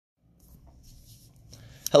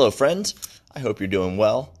Hello, friends. I hope you're doing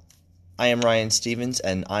well. I am Ryan Stevens,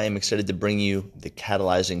 and I am excited to bring you the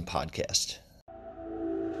Catalyzing Podcast.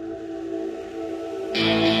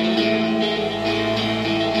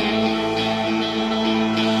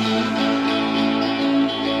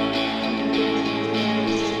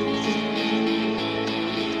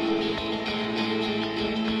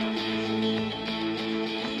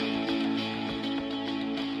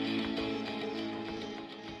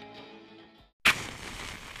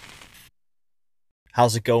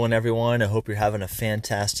 How's it going, everyone? I hope you're having a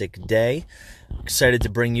fantastic day. Excited to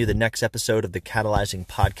bring you the next episode of the Catalyzing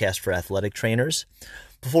Podcast for athletic trainers.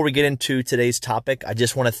 Before we get into today's topic, I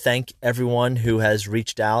just want to thank everyone who has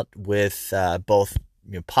reached out with both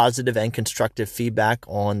positive and constructive feedback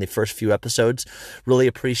on the first few episodes. Really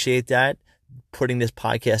appreciate that. Putting this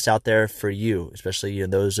podcast out there for you, especially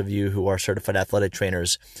those of you who are certified athletic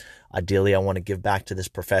trainers. Ideally, I want to give back to this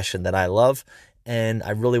profession that I love. And I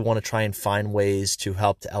really want to try and find ways to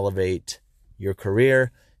help to elevate your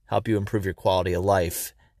career, help you improve your quality of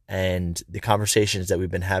life. And the conversations that we've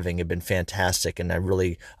been having have been fantastic. And I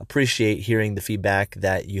really appreciate hearing the feedback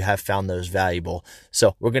that you have found those valuable.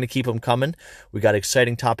 So we're going to keep them coming. We got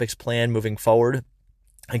exciting topics planned moving forward.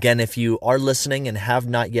 Again, if you are listening and have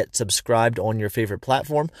not yet subscribed on your favorite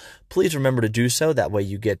platform, please remember to do so. That way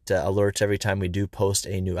you get alerts every time we do post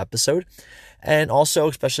a new episode. And also,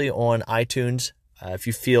 especially on iTunes, if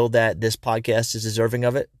you feel that this podcast is deserving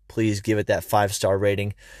of it, please give it that 5-star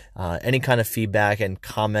rating. Any kind of feedback and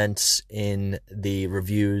comments in the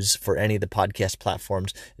reviews for any of the podcast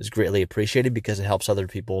platforms is greatly appreciated because it helps other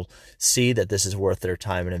people see that this is worth their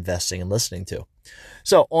time and investing and listening to.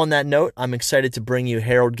 So on that note, I'm excited to bring you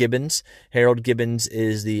Harold Gibbons. Harold Gibbons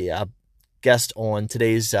is the guest on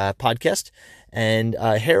today's podcast. And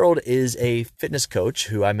Harold is a fitness coach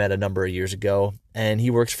who I met a number of years ago, and he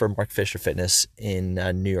works for Mark Fisher Fitness in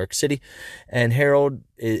New York City. And Harold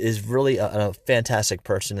is really a fantastic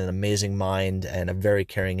person, an amazing mind, and a very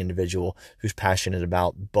caring individual who's passionate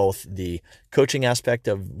about both the coaching aspect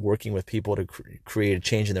of working with people to create a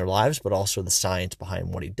change in their lives, but also the science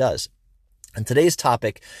behind what he does. And today's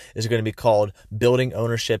topic is going to be called Building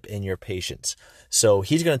Ownership in Your Patients. So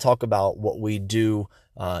he's going to talk about what we do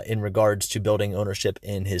in regards to building ownership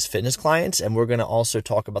in his fitness clients. And we're going to also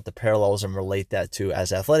talk about the parallels and relate that to,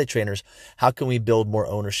 as athletic trainers, how can we build more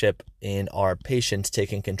ownership in our patients,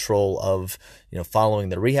 taking control of, following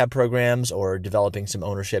the rehab programs or developing some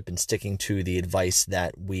ownership and sticking to the advice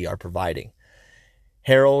that we are providing.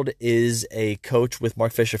 Harold is a coach with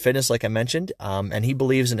Mark Fisher Fitness, like I mentioned, and he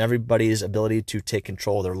believes in everybody's ability to take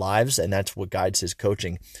control of their lives, and that's what guides his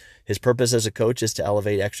coaching. His purpose as a coach is to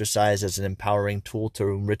elevate exercise as an empowering tool to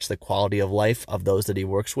enrich the quality of life of those that he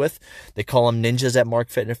works with. They call him ninjas at Mark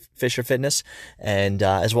Fisher Fitness, and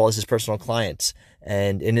as well as his personal clients.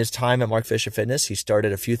 And in his time at Mark Fisher Fitness, he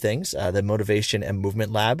started a few things, the Motivation and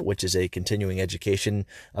Movement Lab, which is a continuing education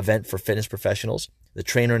event for fitness professionals, the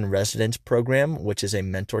Trainer in Residence program, which is a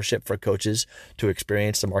mentorship for coaches to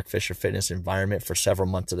experience the Mark Fisher Fitness environment for several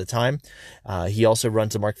months at a time. He also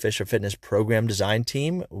runs the Mark Fisher Fitness program design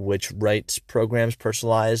team, which writes programs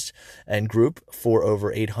personalized and group for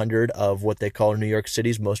over 800 of what they call New York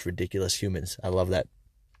City's most ridiculous humans. I love that.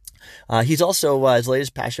 He's also, his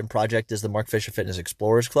latest passion project is the Mark Fisher Fitness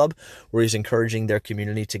Explorers Club, where he's encouraging their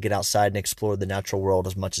community to get outside and explore the natural world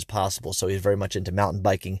as much as possible. So he's very much into mountain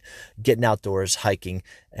biking, getting outdoors, hiking,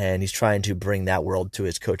 and he's trying to bring that world to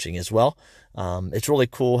his coaching as well. It's really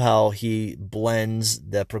cool how he blends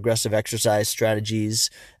the progressive exercise strategies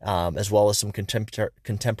as well as some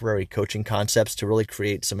contemporary coaching concepts to really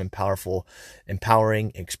create some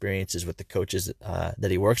empowering experiences with the coaches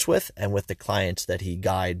that he works with and with the clients that he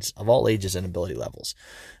guides of all ages and ability levels.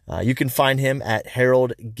 You can find him at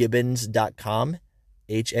haroldgibbons.com,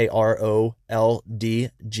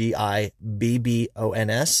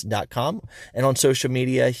 HAROLDGIBBONS.com. And on social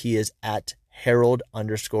media, he is at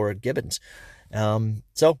Harold_Gibbons.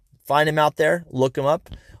 So find him out there, look him up.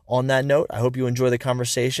 On that note, I hope you enjoy the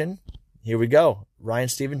conversation. Here we go. Ryan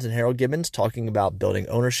Stevens and Harold Gibbons talking about building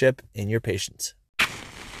ownership in your patients.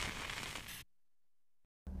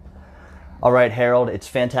 All right, Harold, it's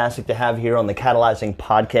fantastic to have you here on the Catalyzing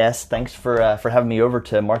Podcast. Thanks for having me over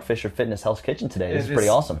to Mark Fisher Fitness Hell's Kitchen today. This is pretty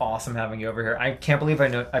awesome. Awesome having you over here. I can't believe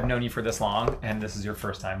I've known you for this long, and this is your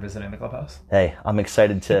first time visiting the clubhouse. Hey, I'm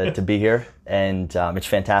excited to be here, and it's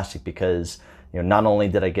fantastic because not only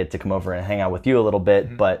did I get to come over and hang out with you a little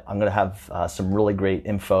bit, but I'm going to have some really great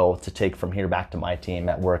info to take from here back to my team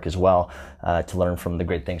at work as well, to learn from the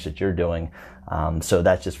great things that you're doing. So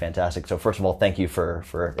that's just fantastic. So first of all, thank you for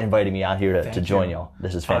inviting me out here to join y'all.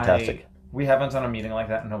 This is fantastic. We haven't done a meeting like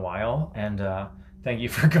that in a while, and thank you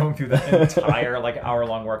for going through the entire like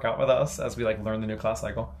hour-long workout with us as we like learn the new class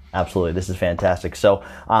cycle. Absolutely. This is fantastic. So,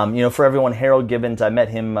 for everyone, Harold Gibbons, I met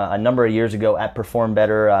him a number of years ago at Perform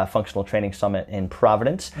Better Functional Training Summit in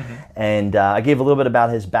Providence. And I gave a little bit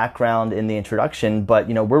about his background in the introduction, but,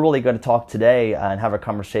 we're really going to talk today and have a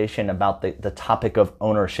conversation about the topic of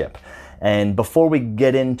ownership. And before we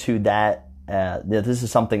get into that, this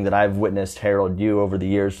is something that I've witnessed, Harold, you over the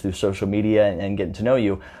years through social media and getting to know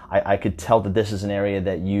you. I could tell that this is an area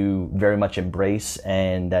that you very much embrace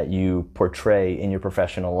and that you portray in your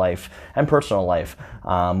professional life and personal life,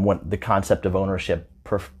 when the concept of ownership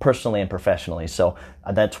personally and professionally. So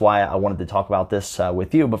that's why I wanted to talk about this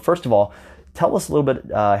with you. But first of all, tell us a little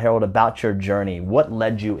bit, Harold, about your journey. What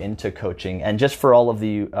led you into coaching? And just for all of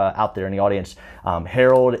you out there in the audience,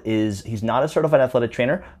 Harold he's not a certified athletic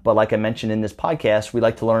trainer, but like I mentioned in this podcast, we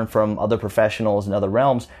like to learn from other professionals in other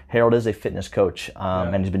realms. Harold is a fitness coach,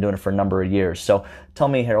 and he's been doing it for a number of years. So tell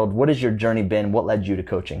me, Harold, what has your journey been? What led you to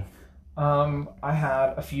coaching? I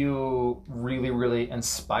had a few really, really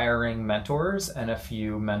inspiring mentors and a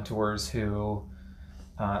few mentors who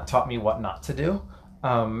taught me what not to do.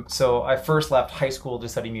 So I first left high school to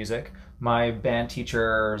study music. My band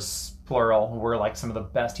teachers, plural, were like some of the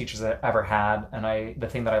best teachers I ever had. And the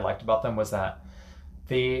thing that I liked about them was that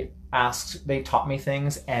they taught me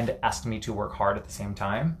things and asked me to work hard at the same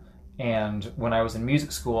time. And when I was in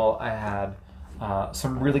music school, I had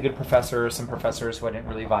some really good professors, some professors who I didn't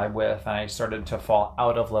really vibe with, and I started to fall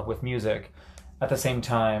out of love with music. At the same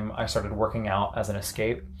time, I started working out as an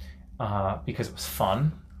escape because it was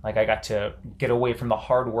fun. Like I got to get away from the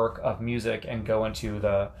hard work of music and go into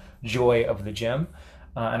the joy of the gym.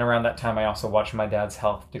 And around that time, I also watched my dad's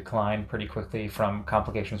health decline pretty quickly from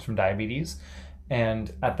complications from diabetes.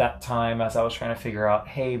 And at that time, as I was trying to figure out,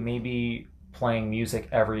 hey, maybe playing music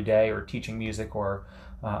every day or teaching music, or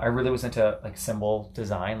I really was into like cymbal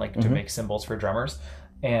design, like to make cymbals for drummers.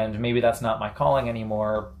 And maybe that's not my calling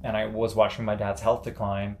anymore. And I was watching my dad's health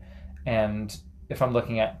decline. And if I'm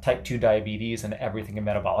looking at type 2 diabetes and everything in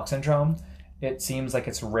metabolic syndrome, it seems like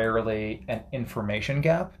it's rarely an information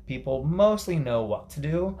gap. People mostly know what to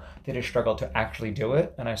do. They just struggle to actually do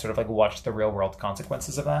it. And I sort of like watched the real world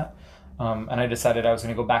consequences of that. And I decided I was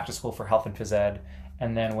going to go back to school for health and phys ed.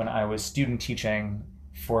 And then when I was student teaching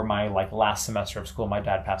for my like last semester of school, my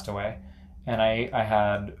dad passed away. And I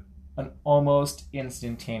had an almost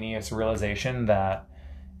instantaneous realization that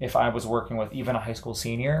if I was working with even a high school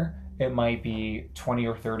senior, it might be 20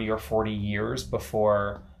 or 30 or 40 years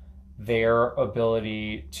before their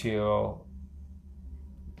ability to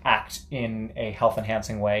act in a health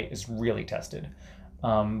enhancing way is really tested.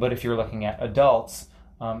 But if you're looking at adults,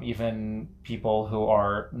 even people who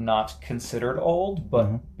are not considered old,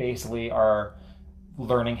 but basically are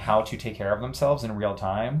learning how to take care of themselves in real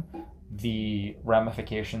time, the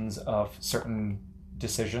ramifications of certain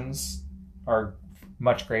decisions are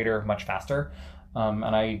much greater, much faster. And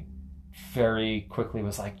I very quickly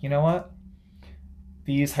was like, you know what?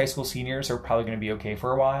 These high school seniors are probably going to be okay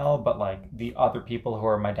for a while, but like the other people who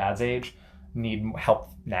are my dad's age need help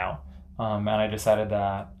now. And I decided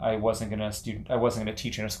that I wasn't going to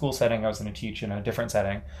teach in a school setting. I was going to teach in a different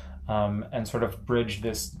setting, and sort of bridge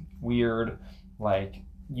this weird like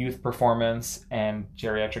youth performance and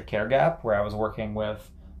geriatric care gap where I was working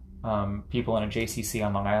with people in a JCC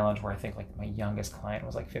on Long Island, where I think like my youngest client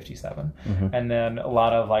was like 57, and then a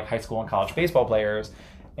lot of like high school and college baseball players.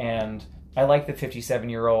 And I like the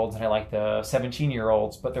 57-year-olds and I like the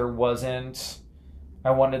 17-year-olds, but I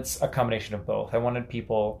wanted a combination of both. I wanted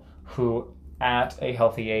people who at a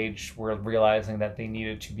healthy age were realizing that they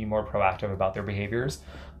needed to be more proactive about their behaviors.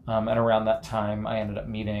 And around that time, I ended up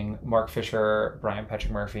meeting Mark Fisher, Brian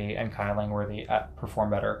Patrick Murphy, and Kyle Langworthy at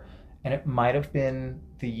Perform Better. And it might have been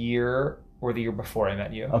the year or the year before I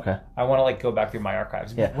met you. Okay. I want to like go back through my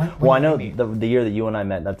archives. Yeah. When I know the year that you and I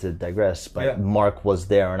met, not to digress, but Mark was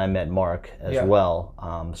there and I met Mark as well.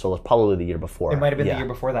 So it was probably the year before. It might have been the year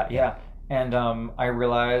before that. Yeah. And I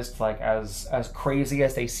realized like as crazy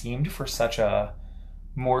as they seemed for such a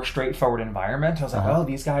more straightforward environment, I was like, oh,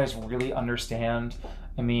 these guys really understand.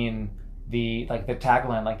 I mean, the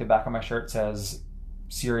tagline, like the back of my shirt says,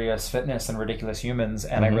 serious fitness and ridiculous humans,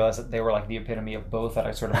 and I realized that they were like the epitome of both that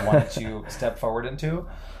I sort of wanted to step forward into.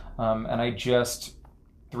 And I just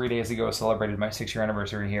 3 days ago celebrated my 6-year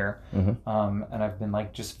anniversary here, and I've been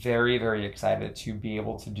like just very, very excited to be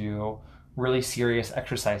able to do really serious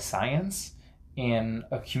exercise science in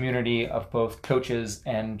a community of both coaches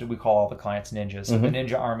and we call all the clients ninjas. So the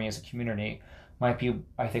Ninja Army as a community might be,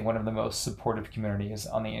 I think, one of the most supportive communities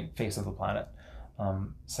on the face of the planet.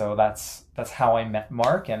 So that's how I met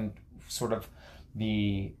Mark, and sort of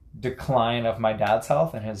the decline of my dad's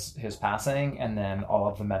health and his passing, and then all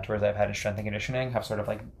of the mentors I've had in strength and conditioning have sort of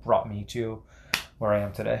like brought me to where I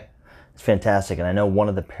am today. It's fantastic. And I know one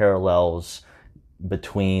of the parallels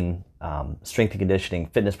between strength and conditioning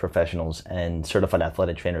fitness professionals and certified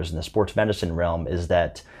athletic trainers in the sports medicine realm is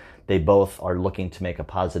that they both are looking to make a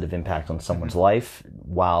positive impact on someone's life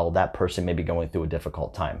while that person may be going through a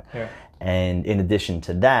difficult time. Yeah. And in addition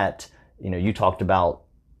to that, you talked about,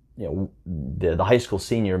 the high school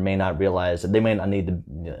senior may not realize that they may not need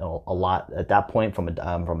a lot at that point from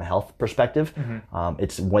a health perspective.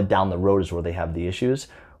 It's went down the road is where they have the issues.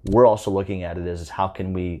 We're also looking at it as how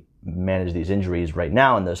can we manage these injuries right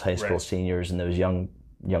now in those high school seniors and those young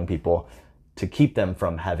people to keep them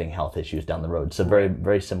from having health issues down the road. So very,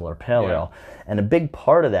 very similar parallel. Yeah. And a big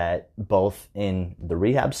part of that, both in the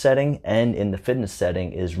rehab setting and in the fitness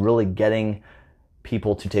setting, is really getting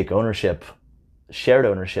people to take shared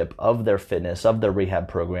ownership of their fitness, of their rehab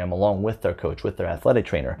program, along with their coach, with their athletic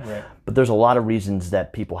trainer. Right. But there's a lot of reasons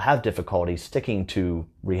that people have difficulty sticking to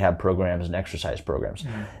rehab programs and exercise programs.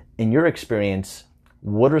 In your experience,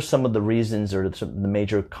 what are some of the reasons or the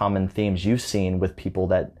major common themes you've seen with people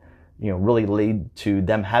that really lead to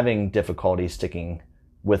them having difficulty sticking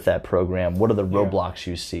with that program? What are the roadblocks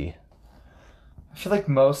you see? I feel like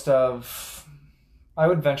I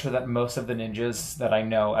would venture that most of the ninjas that I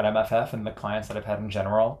know at MFF and the clients that I've had in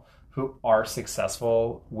general who are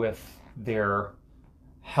successful with their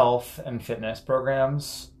health and fitness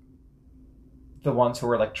programs, the ones who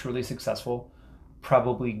are like truly successful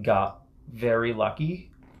probably got very lucky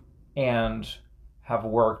and have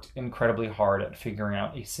worked incredibly hard at figuring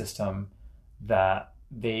out a system that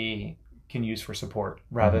they can use for support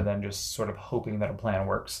rather than just sort of hoping that a plan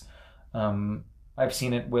works. I've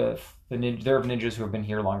seen it with there are ninjas who have been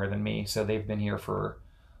here longer than me. So they've been here for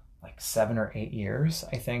like 7 or 8 years.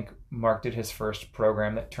 I think Mark did his first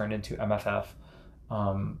program that turned into MFF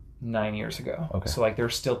 9 years ago. Okay. So like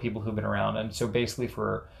there's still people who've been around. And so basically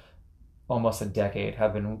for almost a decade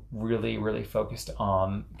have been really, really focused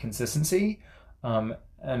on consistency.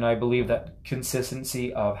 And I believe that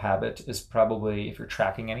consistency of habit is probably, if you're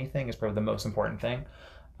tracking anything, is probably the most important thing.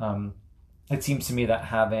 It seems to me that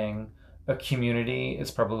having a community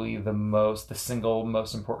is probably the single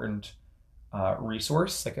most important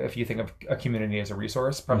resource. Like if you think of a community as a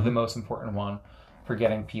resource, probably the most important one for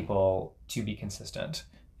getting people to be consistent.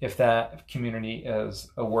 If that community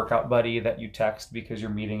is a workout buddy that you text because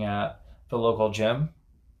you're meeting at the local gym,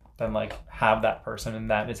 then like have that person,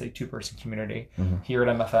 and that is a 2-person community. Here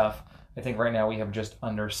at MFF, I think right now we have just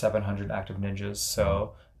under 700 active ninjas.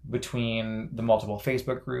 So between the multiple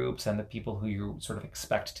Facebook groups and the people who you sort of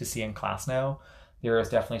expect to see in class now, there is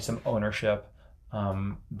definitely some ownership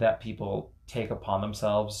that people take upon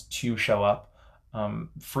themselves to show up.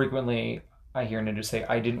 Frequently, I hear ninjas say,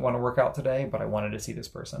 I didn't want to work out today, but I wanted to see this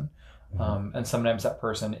person. And sometimes that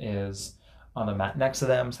person is on the mat next to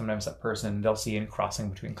them. Sometimes that person they'll see in crossing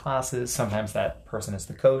between classes. Sometimes that person is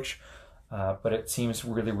the coach. But it seems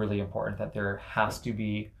really, really important that there has to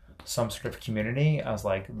be some sort of community as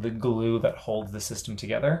like the glue that holds the system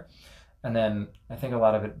together. And then I think a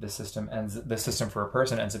lot of it, the system for a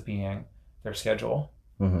person ends up being their schedule.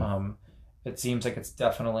 It seems like it's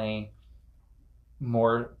definitely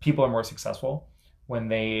people are more successful when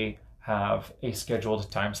they have a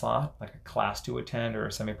scheduled time slot, like a class to attend or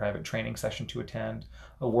a semi-private training session to attend,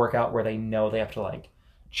 a workout where they know they have to like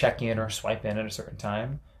check in or swipe in at a certain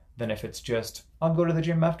time, than if it's just, I'll go to the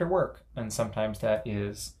gym after work. And sometimes that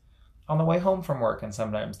is on the way home from work, and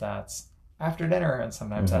sometimes that's after dinner, and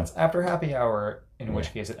sometimes that's after happy hour, in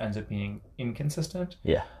which case it ends up being inconsistent.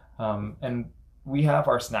 And we have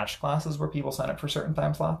our snatch classes where people sign up for certain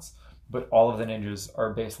time slots, but all of the ninjas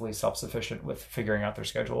are basically self-sufficient with figuring out their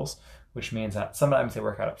schedules, which means that sometimes they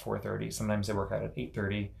work out at 4:30, sometimes they work out at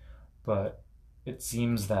 8:30, but it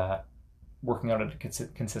seems that working out at a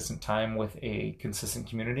consistent time with a consistent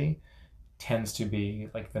community tends to be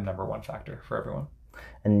like the number one factor for everyone.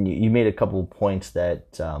 And you made a couple of points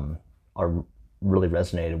that are really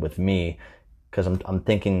resonated with me, because I'm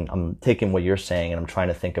taking what you're saying and I'm trying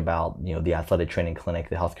to think about the athletic training clinic,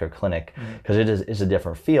 the healthcare clinic, because it's a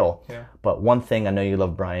different feel. But one thing, I know you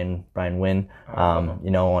love Brian Wynn,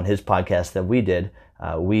 on his podcast that we did,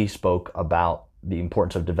 we spoke about the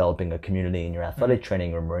importance of developing a community in your athletic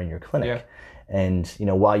training room or in your clinic. And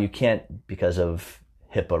while you can't, because of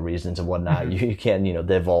HIPAA reasons and whatnot, you can't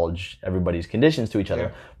divulge everybody's conditions to each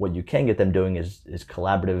other. What you can get them doing is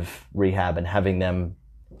collaborative rehab and having them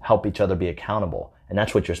help each other be accountable. And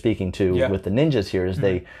that's what you're speaking to with the ninjas here, is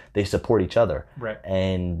they support each other.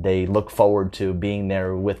 And they look forward to being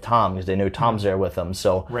there with Tom because they know Tom's there with them.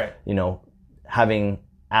 So, having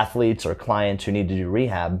athletes or clients who need to do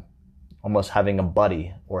rehab, almost having a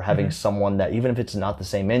buddy or having someone that, even if it's not the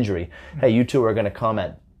same injury, hey, you two are going to come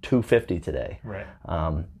at 250 today. Right.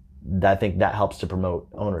 I think that helps to promote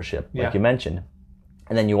ownership, like you mentioned.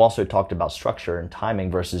 And then you also talked about structure and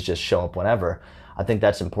timing versus just show up whenever. I think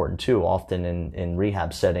that's important too. Often in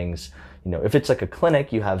rehab settings, if it's like a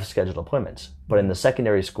clinic, you have scheduled appointments. But in the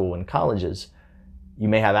secondary school and colleges, you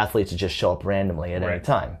may have athletes that just show up randomly at any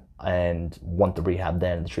time and want the rehab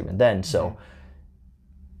then, the treatment then. So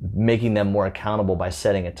making them more accountable by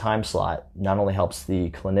setting a time slot not only helps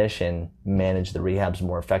the clinician manage the rehabs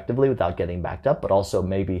more effectively without getting backed up, but also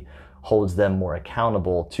maybe holds them more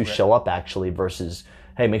accountable to show up actually versus,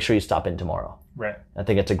 hey, make sure you stop in tomorrow. Right. I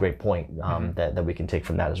think it's a great point that we can take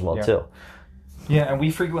from that as well too. Yeah, and we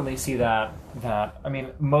frequently see that I mean,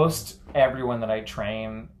 most everyone that I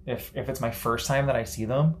train, if it's my first time that I see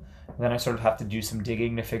them, then I sort of have to do some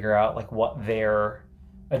digging to figure out like what their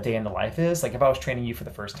a day in the life is. Like if I was training you for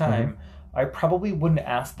the first time, I probably wouldn't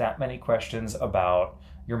ask that many questions about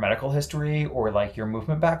your medical history or like your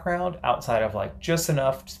movement background outside of like just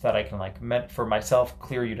enough that I can like for myself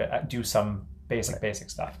clear you to do some basic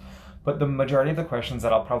stuff. But the majority of the questions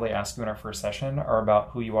that I'll probably ask you in our first session are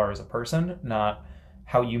about who you are as a person, not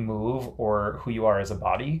how you move or who you are as a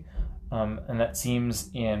body. And that seems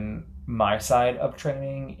in my side of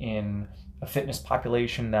training in a fitness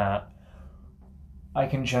population that I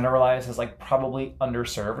can generalize as like probably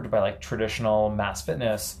underserved by like traditional mass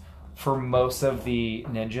fitness. For most of the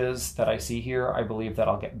ninjas that I see here, I believe that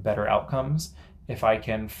I'll get better outcomes if I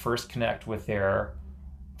can first connect with their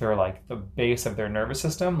like the base of their nervous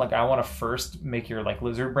system. Like I want to first make your like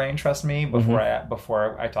lizard brain trust me before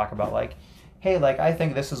I talk about like, hey, like I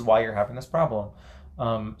think this is why you're having this problem.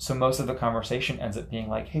 So most of the conversation ends up being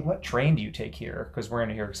like, hey, what train do you take here? Because we're in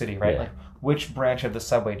New York City, right? Like which branch of the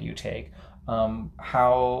subway do you take?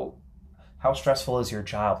 How stressful is your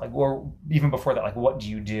job? Like, or even before that, like, what do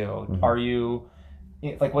you do? Are you,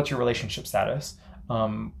 like, what's your relationship status?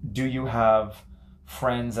 Do you have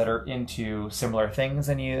friends that are into similar things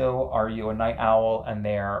than you? Are you a night owl and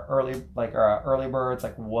they're early birds?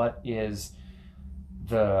 Like, what is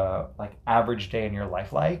the like average day in your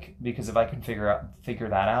life like? Because if I can figure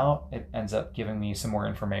that out, it ends up giving me some more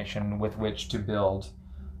information with which to build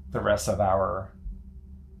the rest of our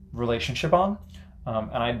relationship on.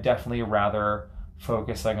 And I'd definitely rather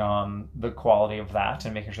focusing on the quality of that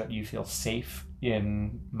and making sure that you feel safe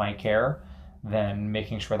in my care than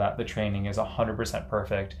making sure that the training is 100%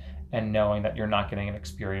 perfect and knowing that you're not getting an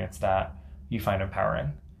experience that you find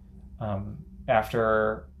empowering.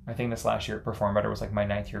 After, I think this last year at Perform Better was like my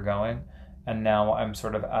 9th year going, and now I'm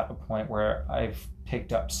sort of at a point where I've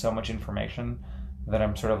picked up so much information that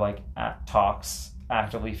I'm sort of like at talks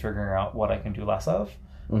actively figuring out what I can do less of.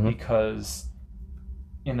 Because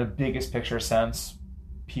in the biggest picture sense,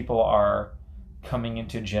 people are coming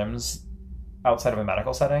into gyms outside of a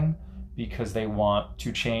medical setting because they want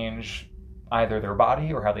to change either their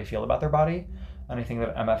body or how they feel about their body. And I think that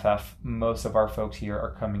at MFF, most of our folks here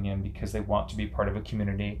are coming in because they want to be part of a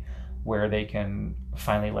community where they can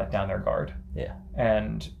finally let down their guard. Yeah.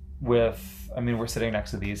 And we're sitting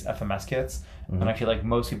next to these FMS kits, and I feel like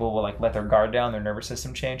most people will like let their guard down, their nervous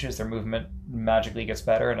system changes, their movement magically gets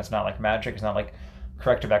better, and it's not like magic, it's not like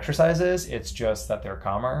corrective exercises, it's just that they're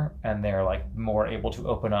calmer and they're like more able to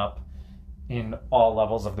open up in all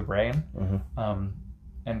levels of the brain.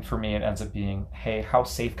 And for me, it ends up being, hey, how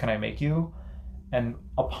safe can I make you? And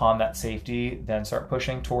upon that safety, then start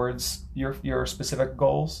pushing towards your specific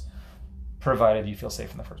goals, provided you feel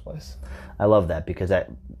safe in the first place. I love that, because that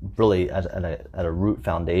really, at a root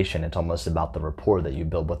foundation, it's almost about the rapport that you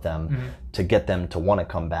build with them to get them to want to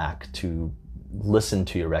come back, to listen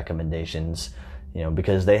to your recommendations,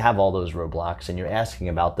 because they have all those roadblocks, and you're asking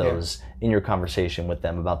about those in your conversation with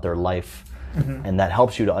them about their life, and that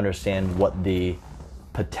helps you to understand what the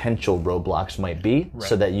potential roadblocks might be,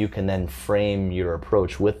 so that you can then frame your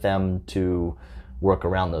approach with them to work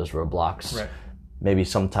around those roadblocks. Right. Maybe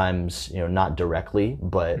sometimes, not directly,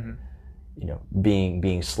 but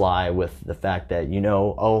being sly with the fact that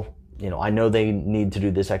I know they need to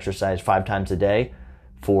do this exercise 5 times a day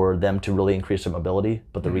for them to really increase their mobility,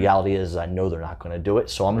 but the reality is I know they're not going to do it,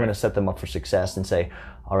 so I'm going to set them up for success and say,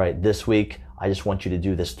 all right, this week I just want you to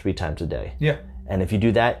do this 3 times a day. Yeah. And if you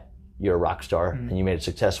do that, you're a rock star and you made it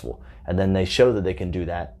successful. And then they show that they can do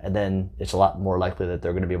that, and then it's a lot more likely that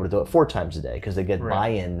they're going to be able to do it 4 times a day, because they get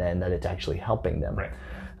buy-in then that it's actually helping them. Right.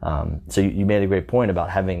 So you made a great point about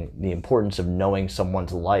having the importance of knowing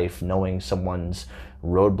someone's life, knowing someone's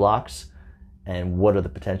roadblocks, and what are the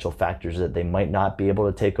potential factors that they might not be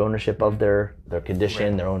able to take ownership of their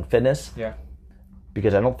condition, their own fitness. Yeah.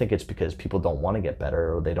 because I don't think it's because people don't want to get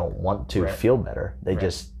better or they don't want to feel better. They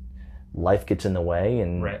just, life gets in the way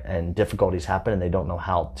and difficulties happen and they don't know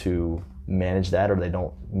how to manage that, or they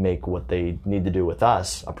don't make what they need to do with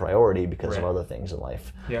us a priority because of other things in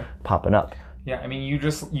life popping up. Yeah, I mean, you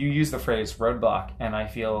use the phrase roadblock, and I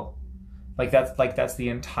feel like that's the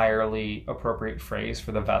entirely appropriate phrase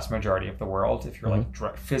for the vast majority of the world. If you're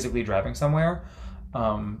like physically driving somewhere,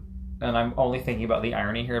 and I'm only thinking about the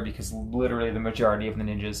irony here because literally the majority of the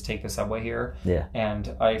ninjas take the subway here. Yeah.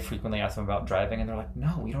 And I frequently ask them about driving, and they're like,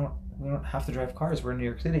 "No, we don't have to drive cars. We're in New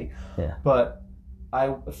York City." Yeah. But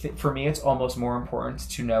for me, it's almost more important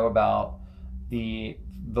to know about the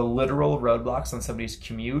literal roadblocks on somebody's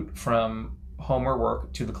commute from home or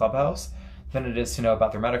work to the clubhouse than it is to know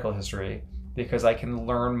about their medical history, because I can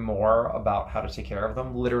learn more about how to take care of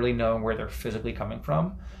them, literally knowing where they're physically coming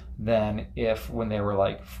from, than if when they were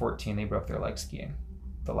like 14 they broke their leg skiing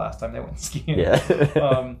the last time they went skiing.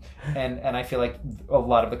 Yeah. And I feel like a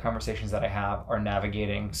lot of the conversations that I have are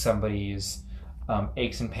navigating somebody's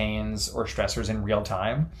aches and pains or stressors in real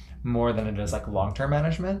time more than it is like long-term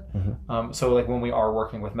management. So like when we are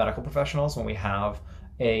working with medical professionals, when we have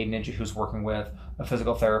a ninja who's working with a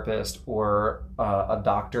physical therapist or a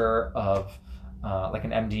doctor of like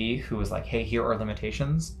an MD who is like, hey, here are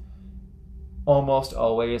limitations, almost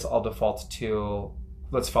always I'll default to,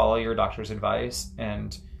 let's follow your doctor's advice,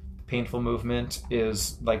 and painful movement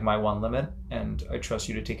is like my one limit, and I trust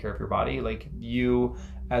you to take care of your body. Like you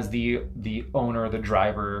as the owner, the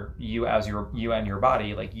driver, you and your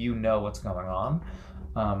body, like you know what's going on.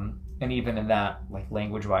 And even in that, like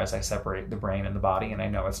language-wise, I separate the brain and the body, and I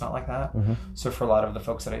know it's not like that. So for a lot of the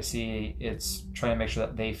folks that I see, it's trying to make sure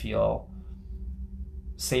that they feel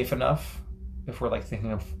safe enough. If we're like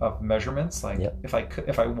thinking of measurements, like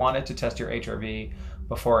if I wanted to test your HRV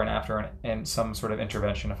before and after and some sort of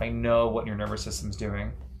intervention, if I know what your nervous system's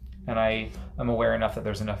doing, and I am aware enough that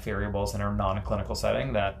there's enough variables in our non-clinical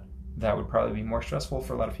setting that would probably be more stressful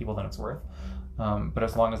for a lot of people than it's worth. But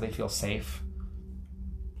as long as they feel safe,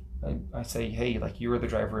 I say, hey, like you are the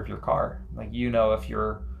driver of your car. Like you know if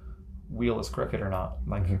your wheel is crooked or not.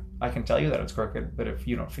 Like I can tell you that it's crooked, but if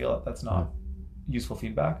you don't feel it, that's not useful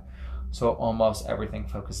feedback. So almost everything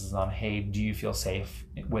focuses on, hey, do you feel safe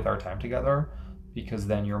with our time together? Because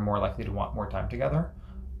then you're more likely to want more time together.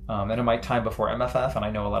 And in my time before MFF, and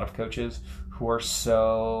I know a lot of coaches who are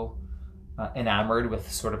so enamored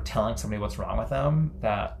with sort of telling somebody what's wrong with them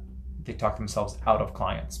that they talk themselves out of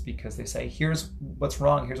clients because they say, here's what's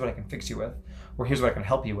wrong, here's what I can fix you with, or here's what I can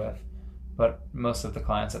help you with. But most of the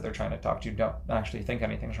clients that they're trying to talk to don't actually think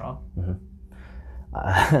anything's wrong.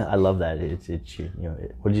 I love that. It's you know,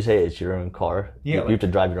 what did you say? It's your own car. Yeah, you have to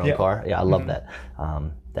drive your own car. Yeah, I love that.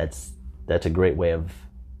 That's a great way of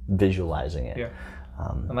visualizing it. Yeah,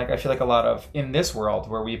 and like I feel like a lot of in this world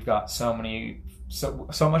where we've got so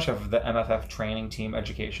much of the MFF training team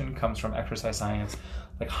education comes from exercise science,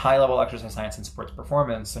 like high level exercise science and sports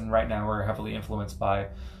performance. And right now we're heavily influenced by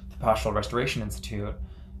the Postural Restoration Institute.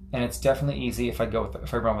 And it's definitely easy if I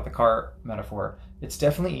run with the car metaphor, it's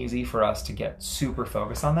definitely easy for us to get super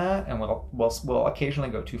focused on that, and we'll occasionally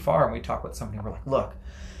go too far. And we talk with somebody, and we're like, look,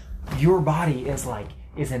 your body is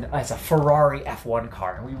a Ferrari F1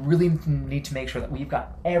 car, and we really need to make sure that we've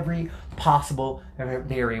got every possible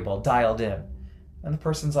variable dialed in. And the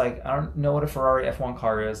person's like, I don't know what a Ferrari F1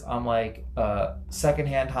 car is. I'm like,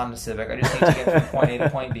 secondhand Honda Civic. I just need to get from point A to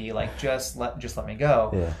point B. Like, just let me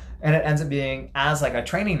go. Yeah. And it ends up being, as like a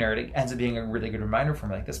training nerd, it ends up being a really good reminder for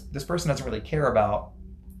me. Like this person doesn't really care about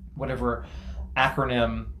whatever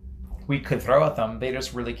acronym we could throw at them. They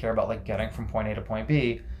just really care about like getting from point A to point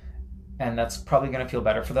B. And that's probably going to feel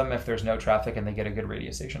better for them if there's no traffic and they get a good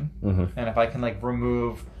radio station. And if I can like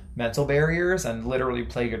remove mental barriers and literally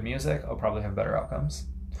play good music, I'll probably have better outcomes.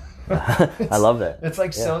 I love that. It's like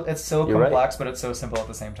it's so You're complex, right. But it's so simple at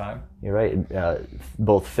the same time. You're right.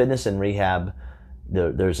 Both fitness and rehab,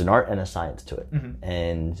 there's an art and a science to it.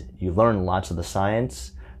 And you learn lots of the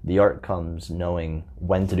science. The art comes knowing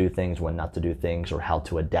when to do things, when not to do things, or how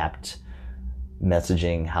to adapt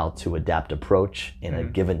messaging, how to adapt approach in a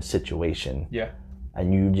given situation. Yeah.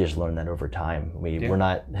 And you just learn that over time. We're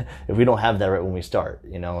not, if we don't have that right when we start,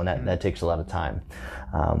 and that takes a lot of time.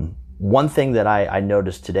 One thing that I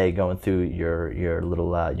noticed today going through your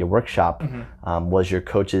little your workshop was your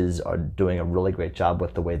coaches are doing a really great job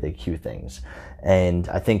with the way they cue things. And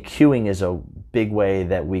I think cueing is a big way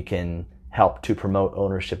that we can help to promote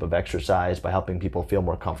ownership of exercise by helping people feel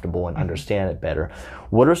more comfortable and understand it better.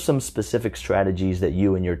 What are some specific strategies that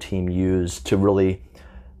you and your team use to really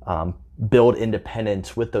build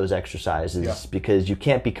independence with those exercises? Because you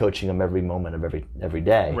can't be coaching them every moment of every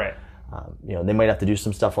day. Right. They might have to do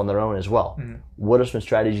some stuff on their own as well. Mm-hmm. What are some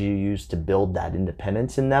strategies you use to build that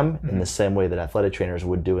independence in them in the same way that athletic trainers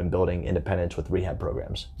would do in building independence with rehab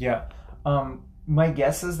programs? Yeah. My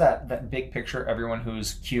guess is that big picture, everyone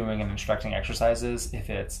who's cueing and instructing exercises, if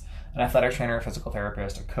it's an athletic trainer, a physical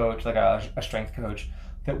therapist, a coach, like a strength coach,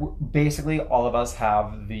 that basically all of us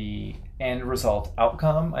have the end result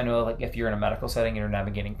outcome. I know, like, if you're in a medical setting and you're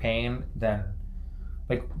navigating pain, then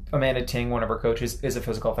like Amanda Ting, one of our coaches, is a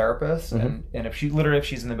physical therapist, and if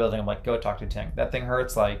she's in the building, I'm like, go talk to Ting. That thing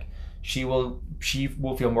hurts. Like, she will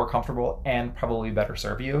feel more comfortable and probably better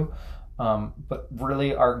serve you. But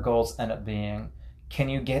really, our goals end up being, can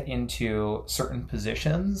you get into certain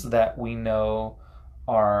positions that we know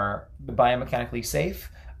are biomechanically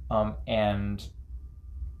safe and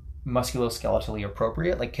musculoskeletally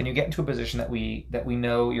appropriate? Like, can you get into a position that we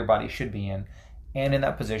know your body should be in, and in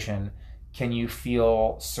that position, can you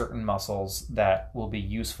feel certain muscles that will be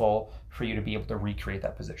useful for you to be able to recreate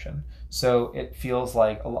that position? So it feels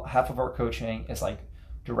like half of our coaching is like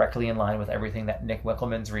directly in line with everything that Nick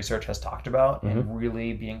Winkelman's research has talked about, and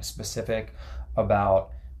really being specific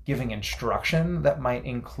about giving instruction that might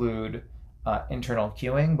include internal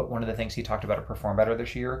cueing. But one of the things he talked about at Perform Better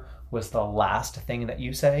this year was the last thing that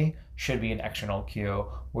you say should be an external cue,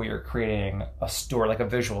 where you're creating a story, like a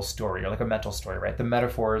visual story or like a mental story, right? The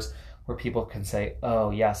metaphors where people can say, oh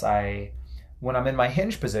yes, when I'm in my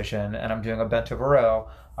hinge position and I'm doing a bent over row,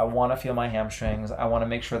 I want to feel my hamstrings. I want to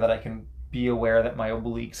make sure that I can be aware that my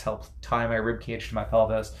obliques help tie my rib cage to my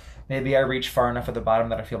pelvis. Maybe I reach far enough at the bottom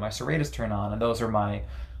that I feel my serratus turn on, and those are my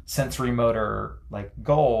sensory motor like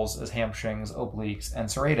goals, as hamstrings, obliques, and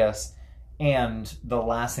serratus. And the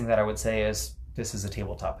last thing that I would say is, this is a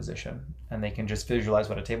tabletop position, and they can just visualize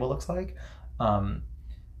what a table looks like.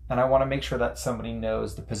 And I want to make sure that somebody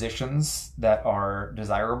knows the positions that are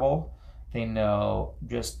desirable. They know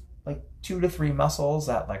just like 2 to 3 muscles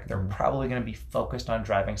that like they're probably going to be focused on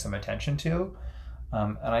driving some attention to.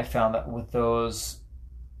 And I found that with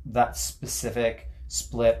that specific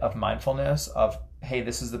split of mindfulness of, hey,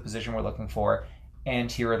 this is the position we're looking for,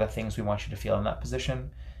 and here are the things we want you to feel in that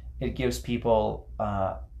position, it gives people,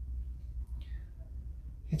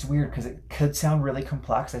 it's weird because it could sound really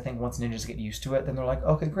complex. I think once ninjas get used to it, then they're like,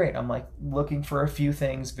 okay, great. I'm like looking for a few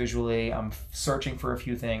things visually. I'm searching for a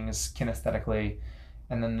few things kinesthetically.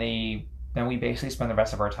 And then we basically spend the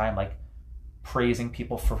rest of our time like praising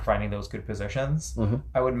people for finding those good positions.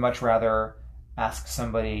 I would much rather ask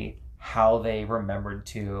somebody how they remembered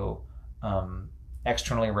to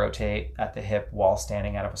externally rotate at the hip while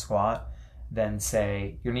standing out of a squat than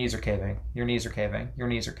say, your knees are caving, your knees are caving, your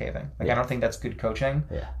knees are caving. Like, I don't think that's good coaching.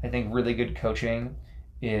 I think really good coaching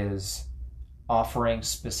is offering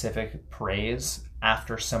specific praise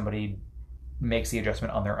after somebody makes the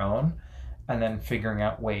adjustment on their own, and then figuring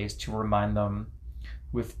out ways to remind them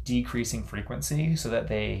with decreasing frequency so that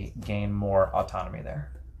they gain more autonomy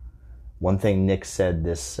there. One thing Nick said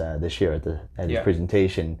this year at his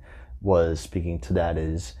presentation was, speaking to that,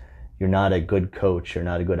 is you're not a good coach, you're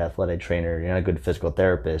not a good athletic trainer, you're not a good physical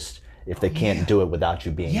therapist if they can't do it without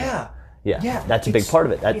you being there. Yeah, that's a big part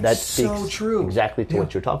of it. That speaks so true. Exactly to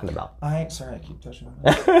what you're talking about. I keep touching on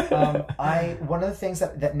that. One of the things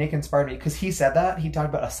that Nick inspired me, because he said that, he talked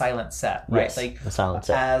about a silent set, right? Yes, like a silent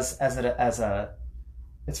set.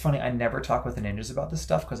 It's funny, I never talk with the ninjas about this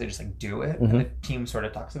stuff because they just like do it, and the team sort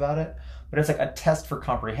of talks about it. But it's like a test for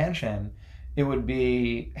comprehension. It would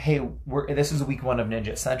be, hey, this is week 1 of Ninja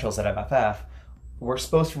Essentials at MFF. We're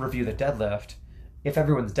supposed to review the deadlift. If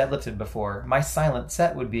everyone's deadlifted before, my silent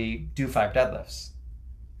set would be do 5 deadlifts.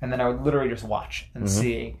 And then I would literally just watch and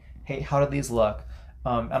see, hey, how did these look?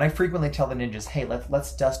 And I frequently tell the ninjas, hey,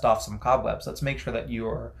 let's dust off some cobwebs. Let's make sure that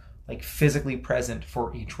you're like physically present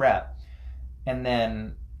for each rep. And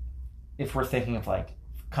then if we're thinking of like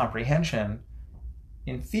comprehension,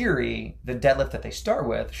 in theory, the deadlift that they start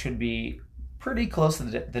with should be pretty close to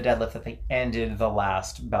the deadlift that they ended the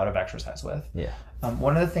last bout of exercise with.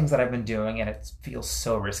 One of the things that I've been doing, and it feels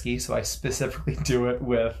so risky, so I specifically do it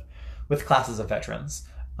with classes of veterans.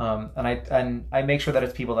 And I make sure that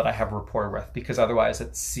it's people that I have rapport with, because otherwise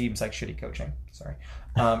it seems like shitty coaching. Sorry.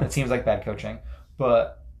 It seems like bad coaching.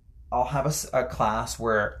 But I'll have a class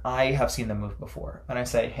where I have seen them move before. And I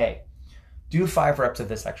say, hey, do 5 reps of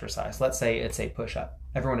this exercise. Let's say it's a push-up.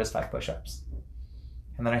 Everyone does 5 push-ups.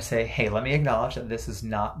 And then I say, hey, let me acknowledge that this is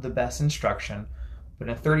not the best instruction, but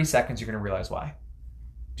in 30 seconds, you're going to realize why.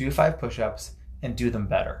 Do 5 push-ups and do them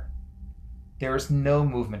better. There is no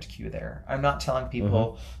movement cue there. I'm not telling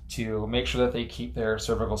people to make sure that they keep their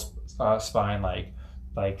cervical spine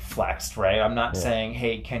like flexed, right? I'm not saying,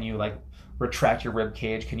 hey, can you like retract your rib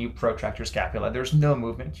cage? Can you protract your scapula? There's no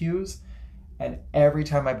movement cues. And every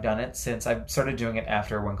time I've done it, since I've started doing it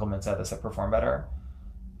after Winkleman said this at Perform Better,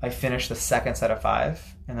 I finish the second set of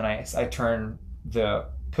 5, and then I turn the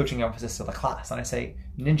coaching emphasis to the class, and I say,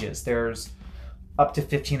 ninjas, there's up to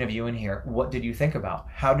 15 of you in here. What did you think about?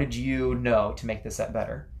 How did you know to make this set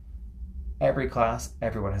better? Every class,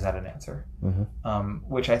 everyone has had an answer,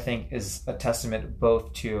 which I think is a testament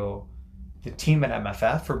both to the team at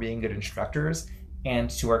MFF for being good instructors and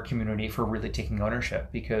to our community for really taking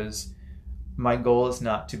ownership, because my goal is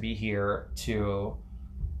not to be here to,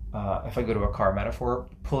 if I go to a car metaphor,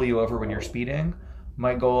 pull you over when you're speeding.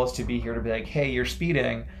 My goal is to be here to be like, hey, you're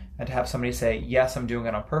speeding, and to have somebody say, yes, I'm doing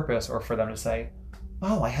it on purpose, or for them to say,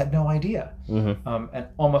 oh, I had no idea. And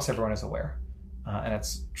almost everyone is aware. And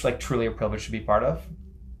it's like truly a privilege to be part of.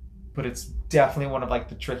 But it's definitely one of like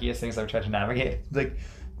the trickiest things I've tried to navigate. Like,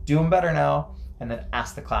 do them better now, and then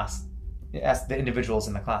ask the individuals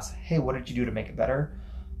in the class, hey, what did you do to make it better?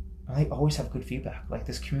 And they always have good feedback. Like,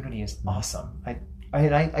 this community is awesome.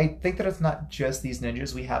 I think that it's not just these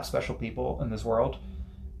ninjas. We have special people in this world,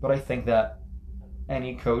 but I think that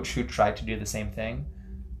any coach who tried to do the same thing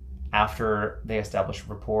after they established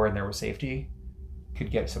rapport and there was safety could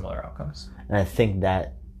get similar outcomes. And I think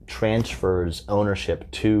that transfers ownership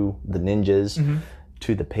to the ninjas,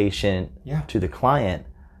 to the patient, to the client,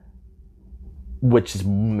 which is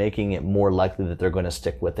making it more likely that they're going to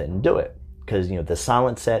stick with it and do it. Because, the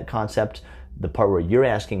silent set concept, the part where you're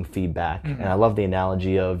asking feedback, and I love the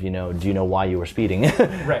analogy of, do you know why you were speeding?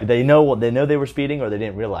 Right. They know they were speeding, or they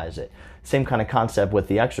didn't realize it. Same kind of concept with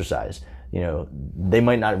the exercise. They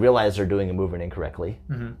might not realize they're doing a movement incorrectly,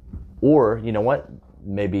 or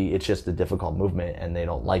maybe it's just a difficult movement and they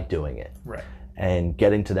don't like doing it. Right. And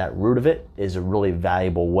getting to that root of it is a really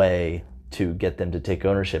valuable way to get them to take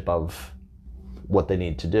ownership of what they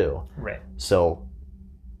need to do. Right. So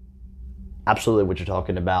absolutely what you're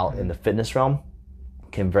talking about in the fitness realm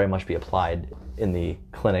can very much be applied in the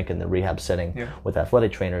clinic and the rehab setting with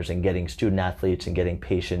athletic trainers, and getting student athletes and getting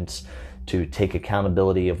patients to take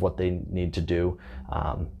accountability of what they need to do.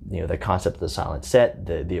 The concept of the silent set,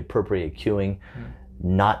 the appropriate cueing,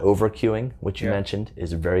 not over cueing, which you mentioned,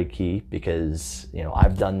 is very key, because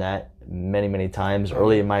I've done that many, many times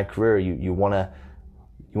early in my career. You want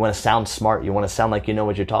to sound smart, you want to sound like you know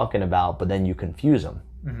what you're talking about, but then you confuse them.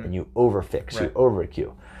 And you overfix, you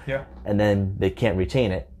overcue. Yeah. And then they can't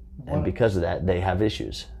retain it. And because of that, they have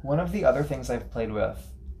issues. One of the other things I've played with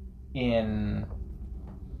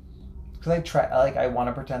because I want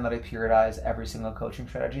to pretend that I periodize every single coaching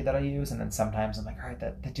strategy that I use, and then sometimes I'm like, all right,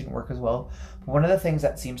 that didn't work as well. But one of the things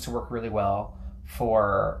that seems to work really well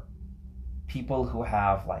for people who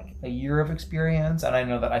have like a year of experience, and I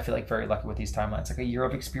know that I feel like very lucky with these timelines, like a year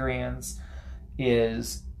of experience,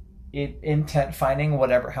 is finding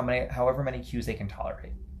however many cues they can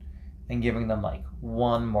tolerate, and giving them like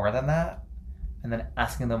one more than that, and then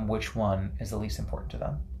asking them which one is the least important to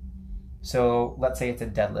them. So let's say it's a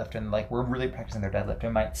deadlift, and like we're really practicing their deadlift. I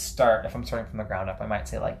might start, if I'm starting from the ground up, I might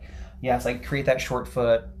say like, yes, like create that short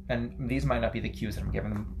foot, and these might not be the cues that I'm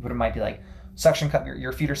giving them, but it might be like suction cup,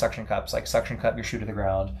 your feet are suction cups, like suction cup your shoe to the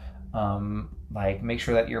ground. Like make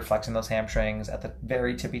sure that you're flexing those hamstrings at the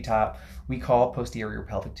very tippy top. We call posterior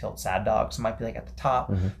pelvic tilt sad dog, so it might be like at the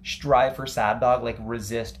top. Strive for sad dog, like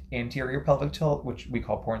resist anterior pelvic tilt, which we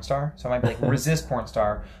call porn star. So it might be like resist porn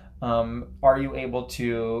star. Are you able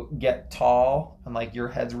to get tall and like your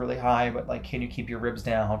head's really high, but like can you keep your ribs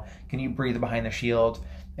down? Can you breathe behind the shield?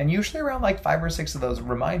 And usually around like 5 or 6 of those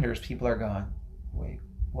reminders, people are going, wait,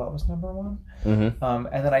 what was number 1?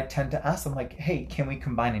 And then I tend to ask them like, hey, can we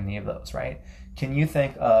combine any of those, right? Can you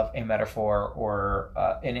think of a metaphor or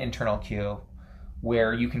an internal cue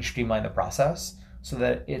where you can streamline the process so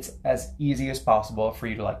that it's as easy as possible for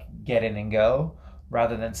you to like get in and go,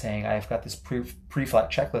 rather than saying, I've got this pre-flight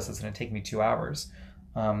checklist that's going to take me 2 hours.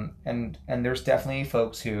 And there's definitely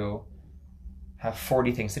folks who have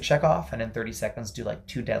 40 things to check off and in 30 seconds do like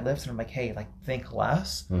 2 deadlifts. And I'm like, hey, like think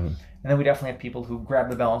less. And then we definitely have people who grab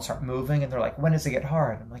the bell and start moving, and they're like, when does it get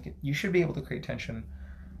hard? I'm like, you should be able to create tension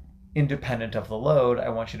independent of the load. I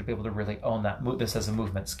want you to be able to really own this as a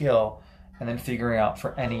movement skill, and then figuring out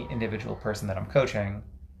for any individual person that I'm coaching,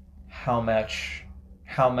 how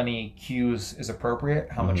many cues is appropriate,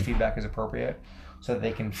 how much feedback is appropriate, so that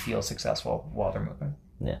they can feel successful while they're moving.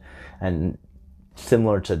 Yeah. And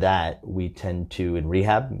similar to that, we tend to, in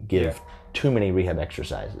rehab, give too many rehab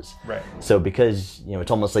exercises. Right. So because,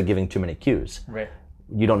 it's almost like giving too many cues. Right.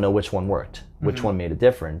 you don't know which one worked, which one made a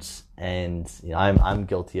difference. And I'm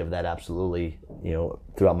guilty of that absolutely,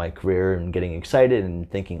 throughout my career, and getting excited and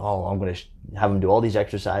thinking, oh, I'm going to have them do all these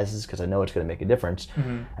exercises because I know it's going to make a difference.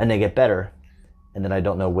 And they get better. And then I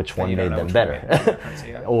don't know which one made them better.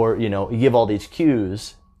 Or, you give all these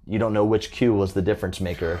cues. You don't know which cue was the difference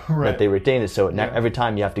maker that they retained it. So every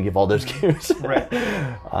time you have to give all those cues.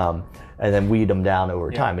 And then weed them down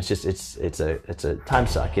over time. It's just, it's a time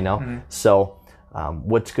suck, So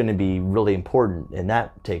what's going to be really important in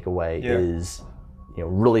that takeaway is,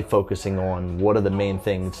 really focusing on what are the main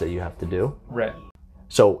things that you have to do. Right.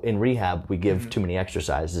 So in rehab, we give too many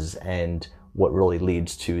exercises, and what really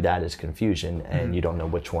leads to that is confusion, and you don't know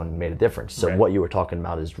which one made a difference. So what you were talking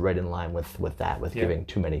about is right in line with that, with giving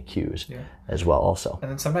too many cues as well also.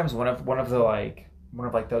 And then sometimes one of the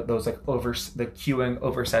cueing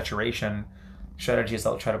oversaturation strategies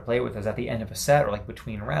I'll try to play with is at the end of a set or like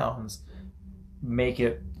between rounds, make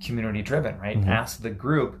it community driven, right? Ask the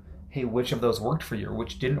group, hey, which of those worked for you or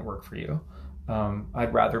which didn't work for you?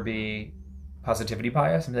 I'd rather be positivity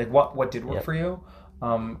bias and be like, what did work for you?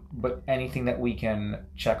 But anything that we can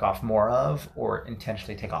check off more of or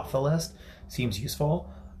intentionally take off the list seems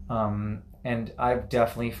useful. And I've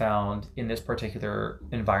definitely found in this particular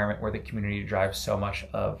environment where the community drives so much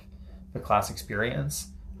of the class experience,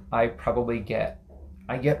 I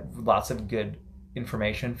get lots of good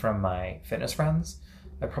information from my fitness friends.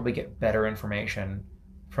 I probably get better information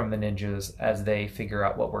from the ninjas as they figure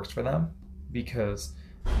out what works for them, because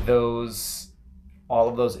all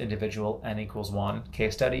of those individual N=1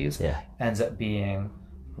 case studies ends up being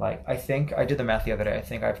like, I think I did the math the other day. I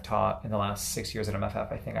think I've taught in the last 6 years at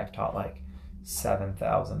MFF, I think I've taught like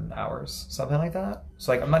 7,000 hours, something like that.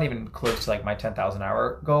 So like I'm not even close to like my 10,000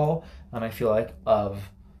 hour goal. And I feel like of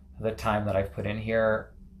the time that I've put in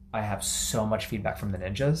here, I have so much feedback from the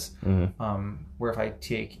ninjas. Where if I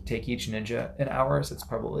take each ninja in hours, it's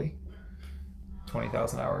probably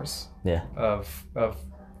 20,000 hours of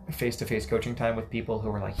face-to-face coaching time with people who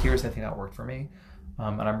are like, here's the thing that worked for me.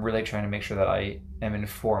 And I'm really trying to make sure that I am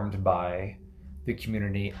informed by the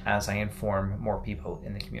community as I inform more people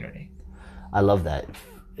in the community. I love that.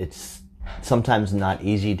 It's sometimes not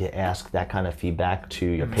easy to ask that kind of feedback to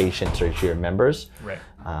your patients or to your members,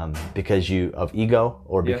 because of ego,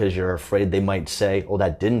 or because you're afraid they might say, oh,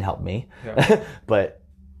 that didn't help me. But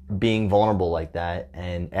being vulnerable like that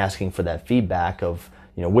and asking for that feedback of,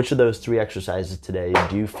 which of those 3 exercises today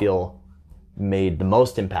do you feel made the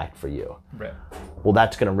most impact for you? Well,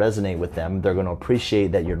 that's going to resonate with them. They're going to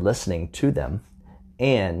appreciate that you're listening to them.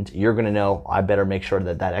 And you're going to know, I better make sure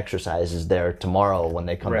that exercise is there tomorrow when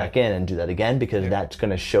they come back in and do that again, because that's going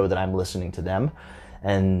to show that I'm listening to them.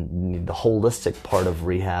 And the holistic part of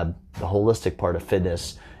rehab, the holistic part of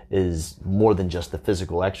fitness is more than just the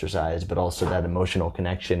physical exercise, but also that emotional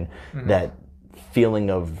connection, that feeling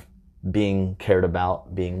of being cared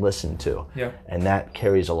about, being listened to. And that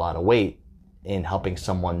carries a lot of weight in helping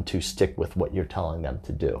someone to stick with what you're telling them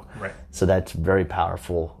to do. So that's very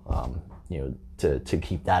powerful, to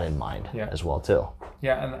keep that in mind as well too.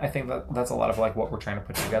 And I think that's a lot of like what we're trying to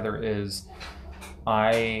put together is,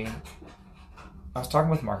 I was talking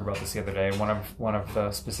with Mark about this the other day. One of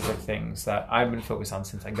the specific things that I've been focused on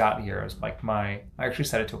since I got here is like I actually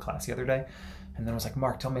said it to a class the other day, and then I was like,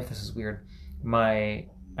 Mark, tell me if this is weird.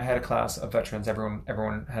 I had a class of veterans.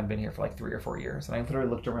 Everyone had been here for like 3 or 4 years, and I literally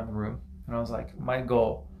looked around the room and I was like, my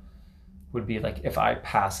goal would be like, if I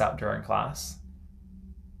pass out during class,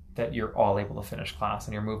 that you're all able to finish class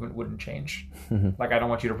and your movement wouldn't change. Like, I don't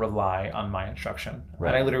want you to rely on my instruction. And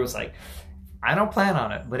I literally was like, I don't plan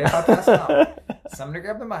on it, but if I pass out, somebody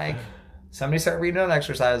grab the mic, somebody start reading out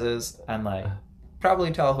exercises, and like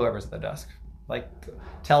probably tell whoever's at the desk, like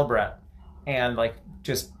tell Brett, and like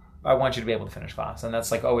just, I want you to be able to finish class. And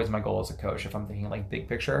that's like always my goal as a coach. If I'm thinking like big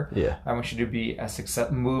picture, I want you to be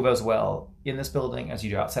move as well in this building as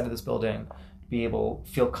you do outside of this building,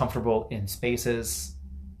 feel comfortable in spaces.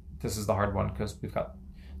 This is the hard one because we've got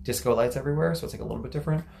disco lights everywhere, so it's like a little bit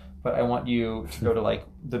different. But I want you to go to like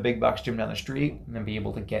the big box gym down the street and then be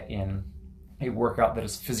able to get in a workout that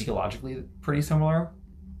is physiologically pretty similar,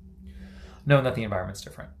 knowing that the environment's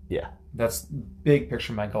different. That's big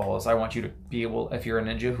picture. My goal is I want you to be able, if you're a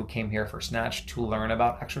ninja who came here for Snatch to learn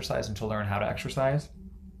about exercise and to learn how to exercise,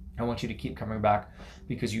 I want you to keep coming back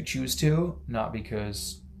because you choose to, not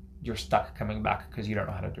because you're stuck coming back because you don't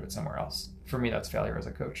know how to do it somewhere else. For me, that's failure as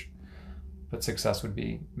a coach. But success would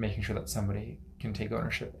be making sure that somebody can take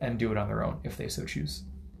ownership and do it on their own if they so choose.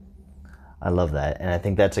 I love that. And I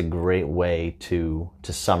think that's a great way to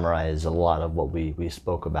summarize a lot of what we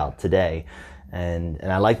spoke about today. And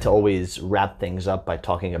I like to always wrap things up by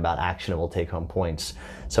talking about actionable take-home points.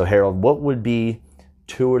 So Harold, what would be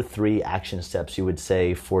 2 or 3 action steps you would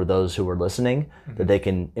say for those who are listening that they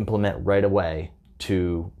can implement right away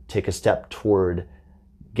to take a step toward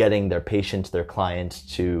getting their patients, their clients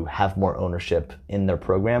to have more ownership in their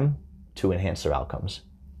program to enhance their outcomes?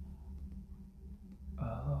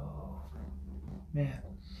 Oh, man.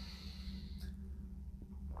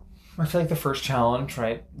 I feel like the first challenge,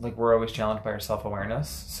 right? Like we're always challenged by our self-awareness.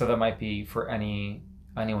 So that might be for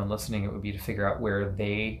anyone listening, it would be to figure out where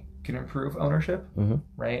they can improve ownership,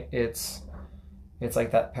 right? It's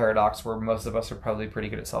like that paradox where most of us are probably pretty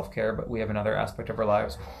good at self-care, but we have another aspect of our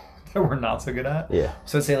lives that we're not so good at. Yeah.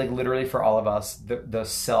 So I'd say like literally for all of us, the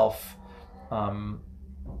self, turning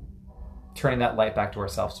that light back to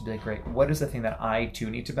ourselves to be like, great, what is the thing that I too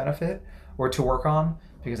need to benefit or to work on?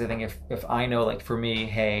 Because I think if I know, like for me,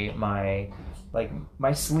 hey, my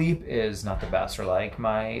sleep is not the best, or like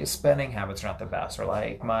my spending habits are not the best, or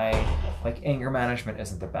like my anger management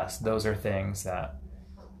isn't the best. Those are things that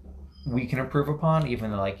we can improve upon,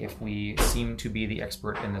 even though like if we seem to be the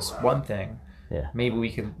expert in this one thing, maybe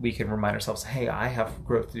we can remind ourselves, hey, I have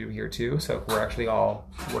growth to do here too. So we're actually all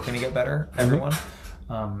working to get better, everyone.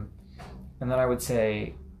 And then I would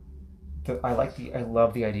say that I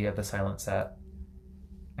love the idea of the silent set.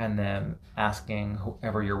 And then asking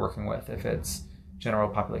whoever you're working with, if it's general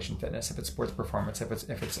population fitness, if it's sports performance, if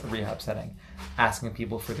it's a rehab setting, asking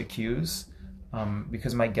people for the cues,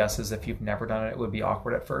 because my guess is if you've never done it, it would be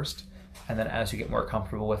awkward at first, and then as you get more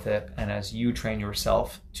comfortable with it, and as you train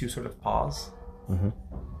yourself to sort of pause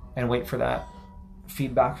and wait for that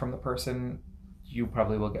feedback from the person, you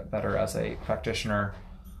probably will get better as a practitioner,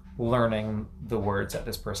 learning the words that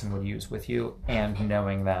this person would use with you, and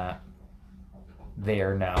knowing that they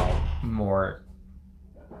are now more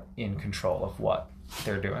in control of what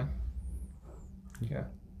they're doing. Yeah.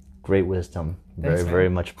 Great wisdom. Thanks, Very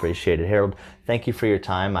much appreciated. Harold, thank you for your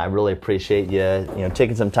time. I really appreciate you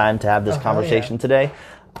taking some time to have this conversation today.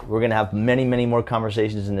 We're going to have many, many more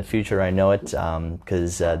conversations in the future. I know it,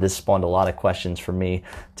 because this spawned a lot of questions for me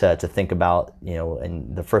to think about,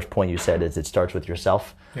 and the first point you said is it starts with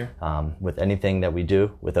yourself. Yeah. With anything that we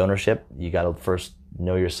do with ownership, you got to first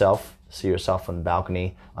know yourself, see yourself on the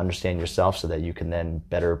balcony, understand yourself so that you can then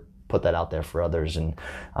better put that out there for others. And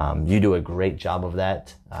you do a great job of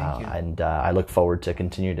that. Thank you. And I look forward to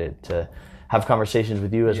continue to have conversations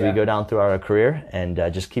with you as we go down through our career, and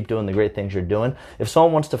just keep doing the great things you're doing. If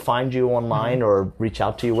someone wants to find you online or reach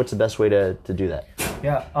out to you, what's the best way to do that?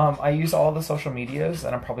 Yeah, I use all the social medias,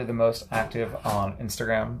 and I'm probably the most active on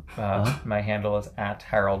Instagram. My handle is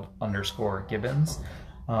 @Harold_Gibbons.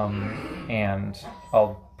 And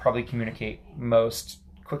I'll probably communicate most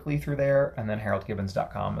quickly through there, and then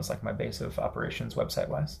haroldgibbons.com is like my base of operations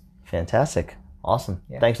website-wise. Fantastic. Awesome.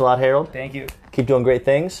 Yeah. Thanks a lot, Harold. Thank you. Keep doing great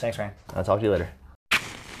things. Thanks, Ryan. I'll talk to you later.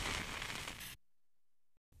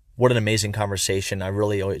 What an amazing conversation. I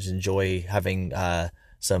really always enjoy having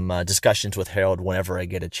some discussions with Harold whenever I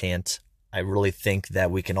get a chance. I really think that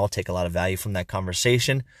we can all take a lot of value from that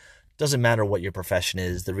conversation. Doesn't matter what your profession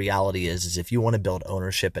is. The reality is if you want to build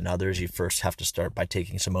ownership in others, you first have to start by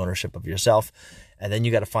taking some ownership of yourself. And then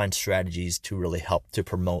you got to find strategies to really help to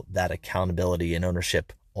promote that accountability and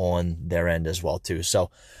ownership on their end as well too. So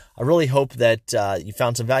I really hope that you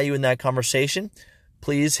found some value in that conversation.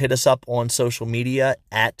 Please hit us up on social media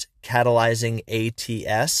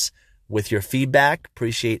 @CatalyzingATS with your feedback.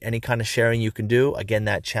 Appreciate any kind of sharing you can do. Again,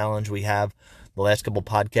 that challenge we have the last couple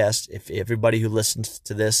podcasts, if everybody who listens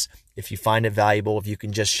to this, if you find it valuable, if you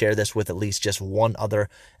can just share this with at least just one other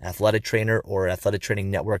athletic trainer or athletic training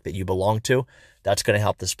network that you belong to, that's going to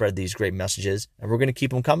help to spread these great messages, and we're going to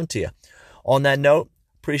keep them coming to you. On that note,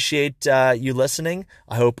 appreciate you listening.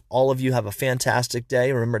 I hope all of you have a fantastic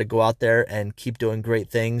day. Remember to go out there and keep doing great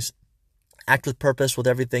things. Act with purpose with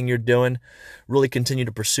everything you're doing. Really continue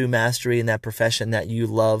to pursue mastery in that profession that you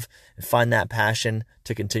love, and find that passion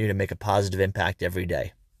to continue to make a positive impact every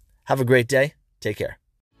day. Have a great day. Take care.